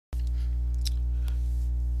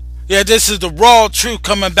Yeah, this is the raw truth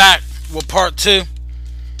coming back with part two.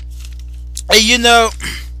 And you know,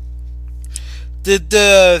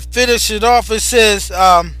 to finish it off, it says,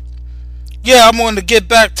 yeah, I'm going to get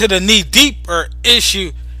back to the knee deeper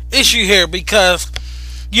issue here, because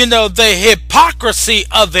you know the hypocrisy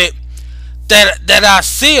of it that I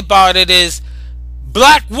see about it is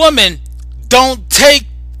black women don't take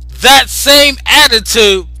that same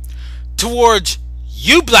attitude towards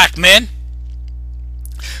you black men.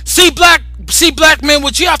 See black men,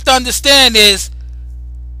 what you have to understand is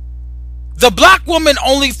the black woman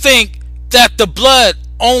only think that the blood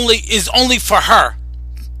is only for her.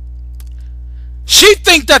 She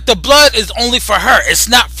think that the blood is only for her. It's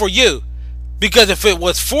not for you. Because if it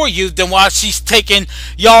was for you, then why she's taking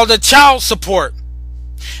y'all the child support?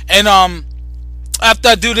 And after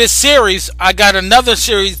I do this series, I got another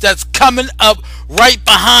series that's coming up right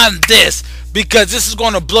behind this, because this is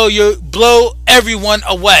going to blow everyone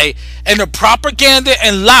away, and the propaganda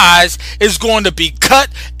and lies is going to be cut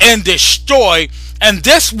and destroyed. And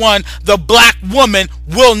this one, the black woman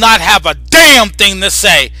will not have a damn thing to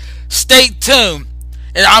say. Stay tuned,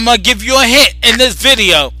 and I'm gonna give you a hint in this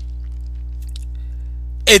video.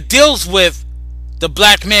 It deals with the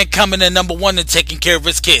black man coming in number one and taking care of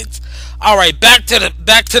his kids. All right, back to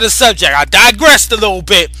the subject. I digressed a little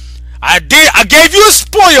bit. I gave you a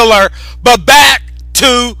spoiler, but back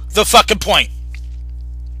to the fucking point.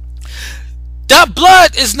 That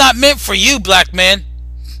blood is not meant for you, black man,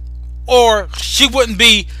 or she wouldn't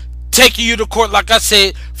be taking you to court, like I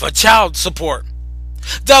said, for child support.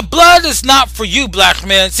 The blood is not for you, black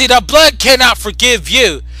man. See, the blood cannot forgive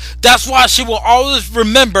you. That's why she will always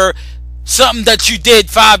remember something that you did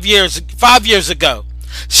 5 years ago.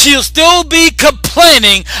 She'll still be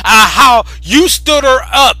complaining how you stood her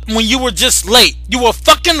up when you were just late. You were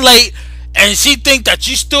fucking late, and she think that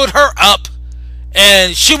you stood her up,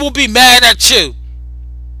 and she will be mad at you.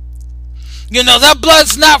 You know, that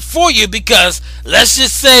blood's not for you, because let's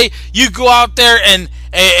just say you go out there and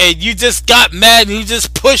you just got mad and you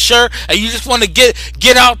just push her and you just want to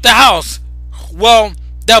get out the house. Well,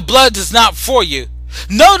 that blood is not for you.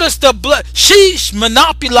 Notice the blood. She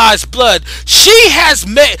monopolized blood. She has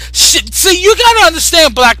made. See, you gotta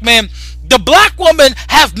understand, black man. The black woman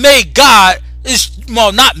have made God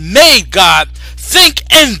not made God think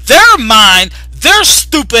in their mind, their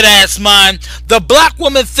stupid ass mind. The black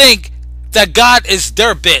woman think that God is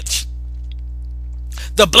their bitch.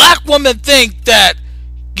 The black woman think that,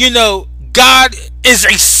 you know, God is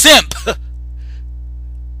a simp.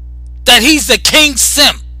 That he's the king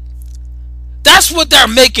simp. That's what they're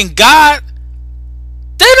making God.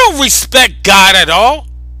 They don't respect God at all.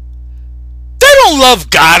 They don't love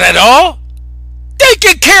God at all. They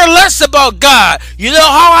can care less about God. You know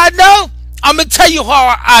how I know? I'm going to tell you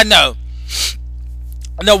how I know.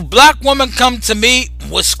 No black woman come to me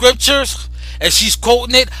with scriptures and she's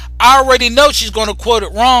quoting it. I already know she's going to quote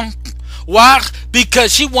it wrong. Why?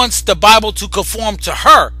 Because she wants the Bible to conform to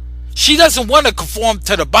her. She doesn't want to conform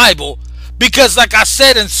to the Bible, because like I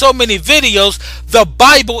said in so many videos, the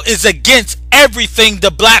Bible is against everything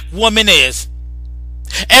the black woman is.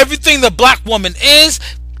 Everything the black woman is,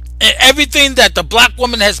 and everything that the black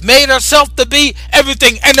woman has made herself to be,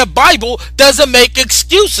 everything. And the Bible doesn't make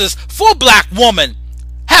excuses for black woman.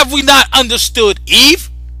 Have we not understood Eve?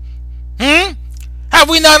 Have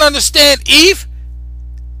we not understand Eve?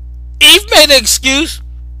 Eve made an excuse.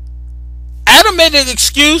 Adam made an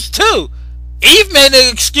excuse too. Eve made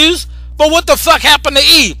an excuse. But what the fuck happened to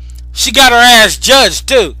Eve? She got her ass judged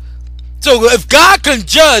too. So if God can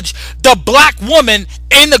judge the black woman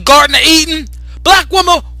in the Garden of Eden, black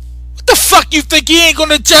woman, what the fuck you think he ain't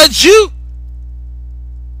gonna judge you?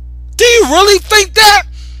 Do you really think that?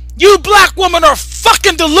 You black women are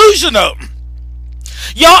fucking delusional.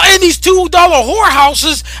 Y'all in these $2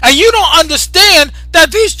 whorehouses, and you don't understand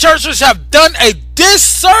that these churches have done a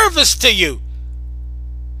disservice to you.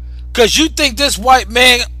 Because you think this white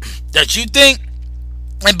man that you think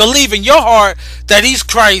and believe in your heart that he's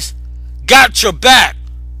Christ got your back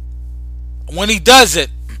when he doesn't.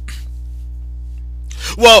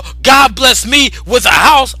 Well, God bless me with a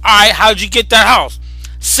house. Alright, how'd you get that house?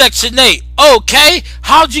 Section 8. Okay,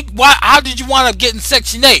 how did you wind up getting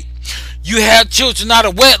Section 8? You had children out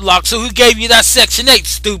of wedlock, so who gave you that Section 8,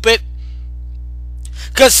 stupid?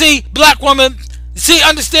 Because see, black woman, see,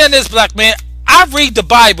 understand this, black man. I read the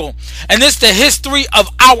Bible, and it's the history of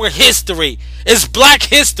our history. It's black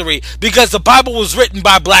history, because the Bible was written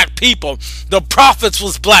by black people. The prophets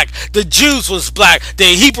was black. The Jews was black. The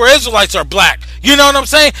Hebrew Israelites are black. You know what I'm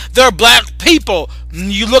saying? They're black people.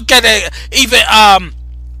 You look at it, even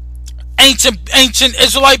ancient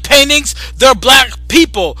Israelite paintings, they're black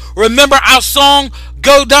people. Remember our song,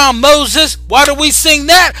 Go Down Moses? Why do we sing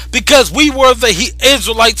that? Because we were the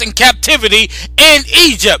Israelites in captivity in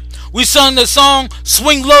Egypt. We sung the song,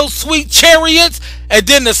 Swing Low, Sweet Chariots. And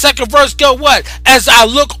then the second verse go what? As I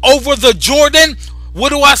look over the Jordan, what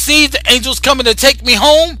do I see? The angels coming to take me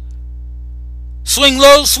home. Swing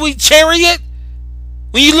low, sweet chariot.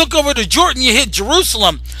 When you look over the Jordan, you hit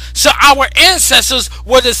Jerusalem. So our ancestors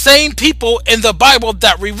were the same people in the Bible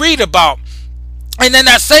that we read about. And in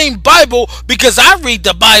that same Bible, because I read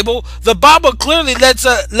the Bible clearly lets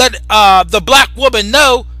the black woman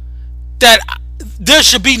know that there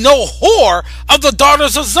should be no whore of the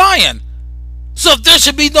daughters of Zion. So if there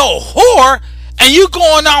should be no whore, and you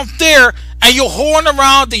going out there and you're whoring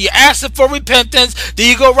around, then you're asking for repentance, then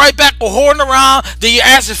you go right back to whoring around, then you're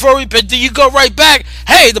asking for repentance, then you go right back.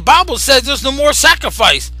 Hey, the Bible says there's no more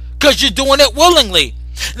sacrifice because you're doing it willingly.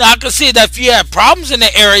 Now I can see that if you have problems in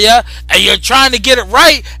the area and you're trying to get it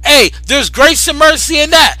right, hey, there's grace and mercy in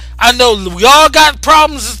that. I know we all got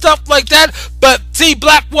problems and stuff like that, but see,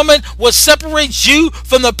 black woman, what separates you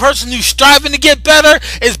from the person who's striving to get better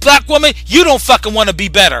is, black woman, you don't fucking want to be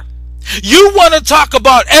better. You want to talk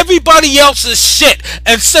about everybody else's shit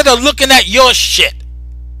instead of looking at your shit.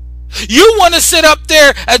 You want to sit up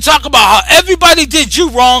there and talk about how everybody did you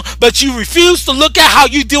wrong, but you refuse to look at how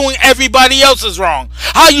you doing everybody else's wrong.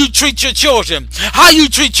 How you treat your children, how you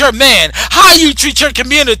treat your man, how you treat your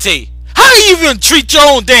community, how you even treat your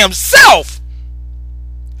own damn self.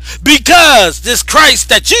 Because this Christ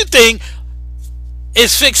that you think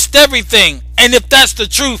is fixed everything. And if that's the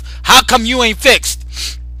truth, how come you ain't fixed?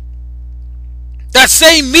 That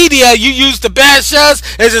same media you use to bash us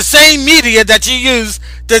is the same media that you use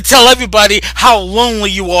to tell everybody how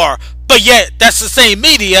lonely you are. But yet, that's the same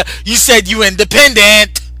media you said you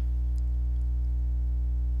independent.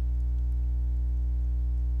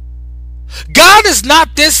 God is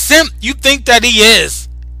not this simp you think that he is.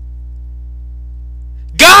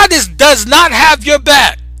 God does not have your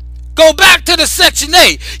back. Go back to the Section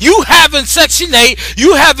 8. You having Section 8,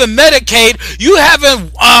 you having Medicaid, you having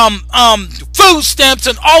food stamps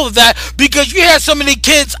and all of that because you had so many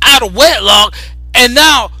kids out of wedlock, and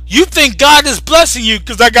now you think God is blessing you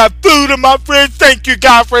because I got food in my fridge. Thank you,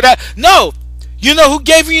 God, for that. No. You know who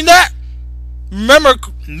gave you that? Remember,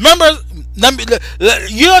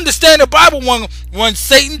 you understand the Bible when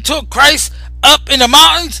Satan took Christ up in the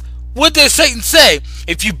mountains? What did Satan say?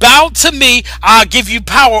 If you bow to me, I'll give you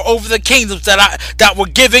power over the kingdoms that were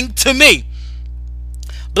given to me.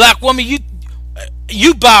 Black woman,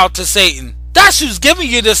 you bow to Satan. That's who's giving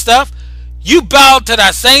you this stuff. You bow to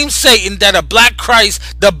that same Satan that a black Christ,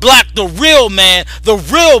 the real man, the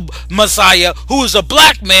real Messiah, who is a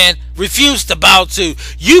black man, refused to bow to.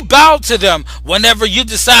 You bow to them whenever you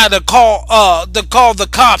decide to call the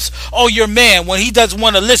cops on your man when he doesn't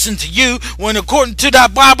want to listen to you. When according to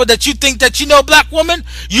that Bible that you think that you know, black woman,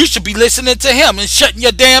 you should be listening to him and shutting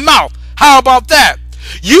your damn mouth. How about that?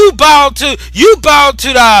 You bow to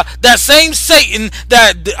that same Satan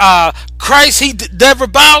that Christ he never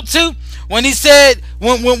bowed to. When he said,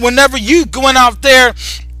 whenever you went out there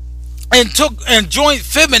and joined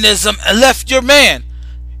feminism and left your man,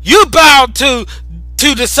 you bowed to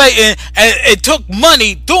the Satan and it took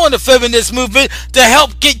money during the feminist movement to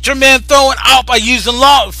help get your man thrown out by using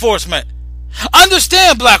law enforcement.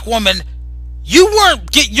 Understand, black woman,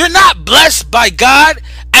 you're not blessed by God,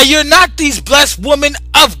 and you're not these blessed women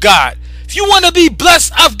of God. If you want to be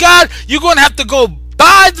blessed of God, you're going to have to go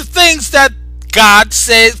buy the things that God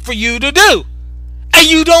said for you to do, and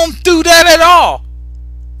you don't do that at all.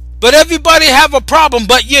 But everybody have a problem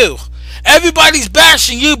but you. Everybody's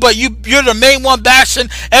bashing you, but you're the main one bashing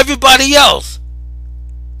everybody else.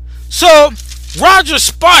 So Roger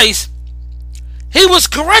Spice, he was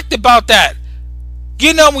correct about that.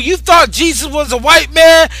 You know, when you thought Jesus was a white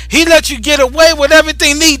man, he let you get away with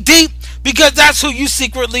everything knee deep. Because that's who you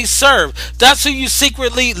secretly serve. That's who you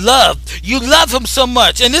secretly love. You love him so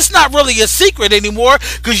much. And it's not really a secret anymore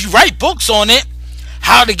because you write books on it.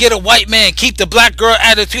 How to get a white man keep the black girl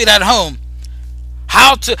attitude at home.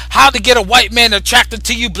 How to get a white man attracted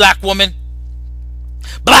to you, black woman.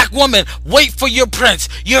 Black woman, wait for your prince.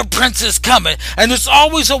 Your prince is coming. And it's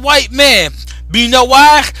always a white man. But you know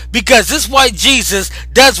why? Because this white Jesus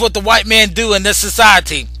does what the white man do in this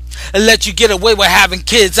society. And let you get away with having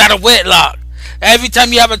kids out of wedlock. Every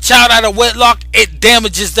time you have a child out of wedlock, it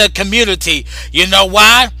damages the community. You know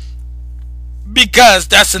why? Because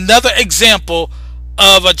that's another example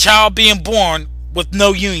of a child being born with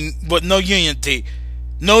no union, no union,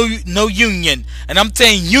 and I'm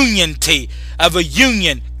saying unity of a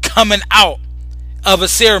union coming out of a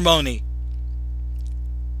ceremony.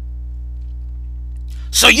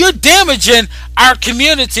 So you're damaging our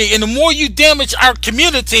community, and the more you damage our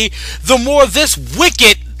community, the more this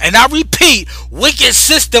wicked, and I repeat, wicked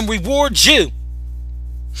system rewards you.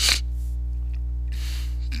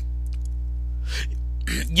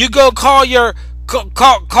 You go call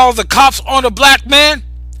the cops on a black man,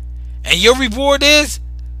 and your reward is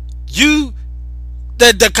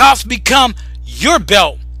the cops become your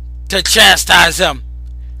belt to chastise them.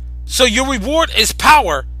 So your reward is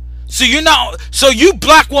power. So you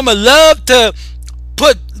black woman love to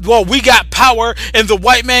put, well, we got power and the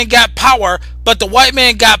white man got power, but the white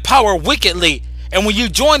man got power wickedly. And when you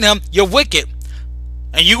join him, you're wicked.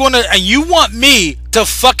 And you want me to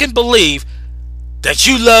fucking believe that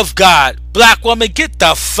you love God. Black woman, get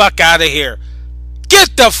the fuck out of here.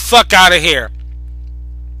 Get the fuck out of here.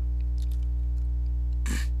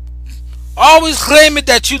 Always claiming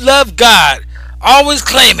that you love God. Always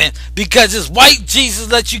claiming because this white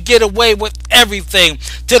Jesus lets you get away with everything,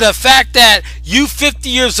 to the fact that you 50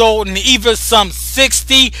 years old and even some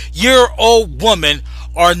 60-year-old woman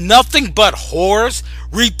are nothing but whores,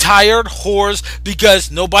 retired whores, because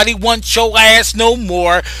nobody wants your ass no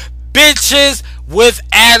more. Bitches with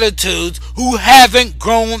attitudes who haven't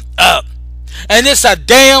grown up. And it's a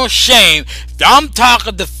damn shame. I'm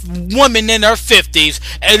talking to women in their 50s,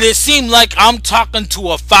 and it seemed like I'm talking to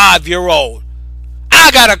a 5-year-old. I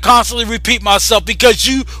gotta constantly repeat myself because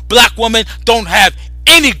you black women don't have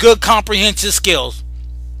any good comprehensive skills.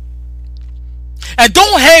 And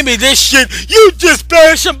don't hand me this shit, you just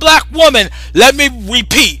bashing black woman. Let me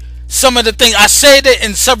repeat some of the things. I said it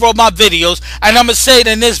in several of my videos, and I'm gonna say it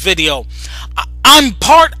in this video. I'm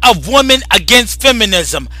part of Women Against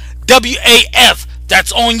Feminism, WAF,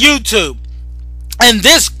 that's on YouTube. And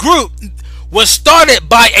this group was started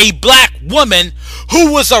by a black woman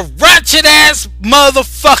who was a ratchet ass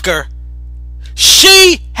motherfucker.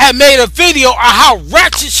 She had made a video on how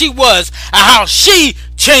ratchet she was and how she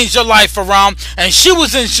changed her life around, and she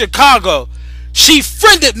was in Chicago. She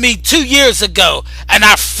friended me 2 years ago, and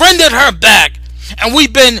I friended her back, and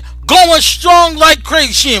we've been going strong like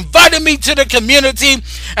crazy. She invited me to the community,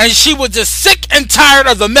 and she was just sick and tired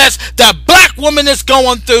of the mess that black woman is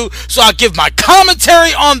going through. So I give my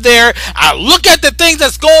commentary on there. I look at the things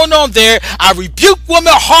that's going on there. I rebuke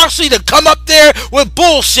women harshly to come up there with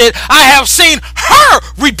bullshit. I have seen her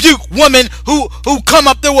rebuke women who come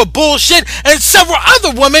up there with bullshit, and several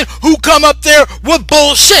other women who come up there with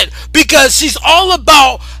bullshit, because she's all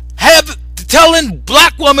about telling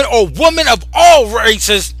black women or women of all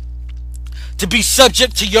races to be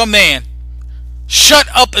subject to your man. Shut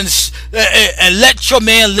up and let your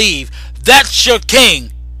man leave. That's your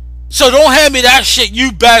king. So don't hand me that shit,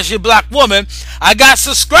 you bashing black woman. I got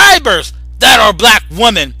subscribers that are black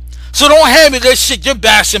women. So don't hand me this shit, you're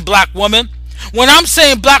bashing black woman. When I'm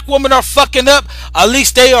saying black women are fucking up, at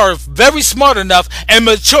least they are very smart enough and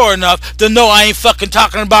mature enough to know I ain't fucking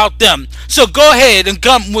talking about them. So go ahead and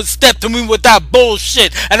step to me with that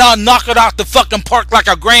bullshit, and I'll knock it out the fucking park like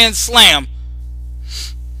a grand slam.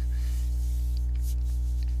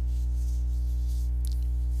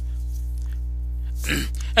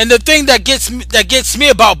 And the thing that gets me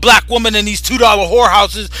about black women in these $2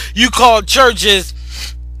 whorehouses you call churches,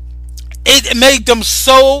 it made them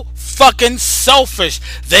so fucking selfish.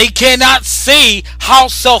 They cannot see how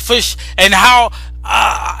selfish and how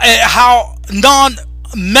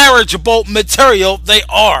non-marriageable material they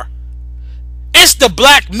are. It's the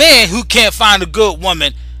black man who can't find a good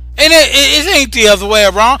woman, and it ain't the other way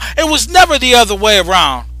around. It was never the other way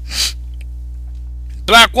around.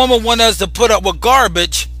 Black women want us to put up with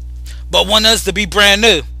garbage, but want us to be brand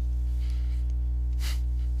new.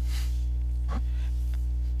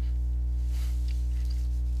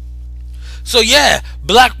 So yeah,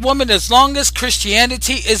 black woman, as long as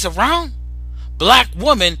Christianity is around, black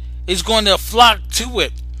woman is going to flock to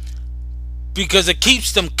it, because it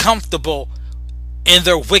keeps them comfortable in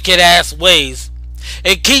their wicked ass ways.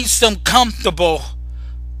 It keeps them comfortable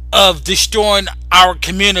of destroying our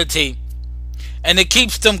community. And it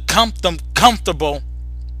keeps them comfortable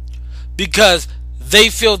because they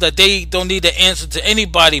feel that they don't need to answer to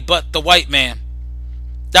anybody but the white man.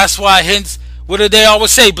 That's why, hence, what do they always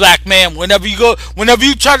say, black man? Whenever you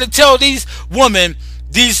try to tell these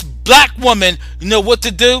black women, you know what to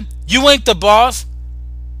do, you ain't the boss.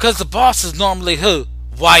 Because the boss is normally who?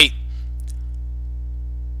 White.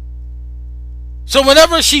 So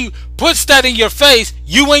whenever she puts that in your face,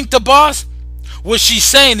 you ain't the boss, what she's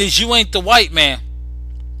saying is you ain't the white man.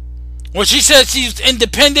 When she says she's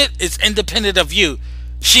independent, it's independent of you.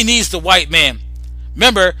 She needs the white man.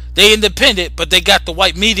 Remember, they independent, but they got the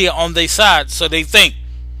white media on their side, so they think.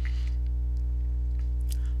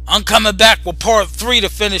 I'm coming back with part 3 to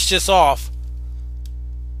finish this off.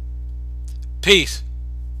 Peace.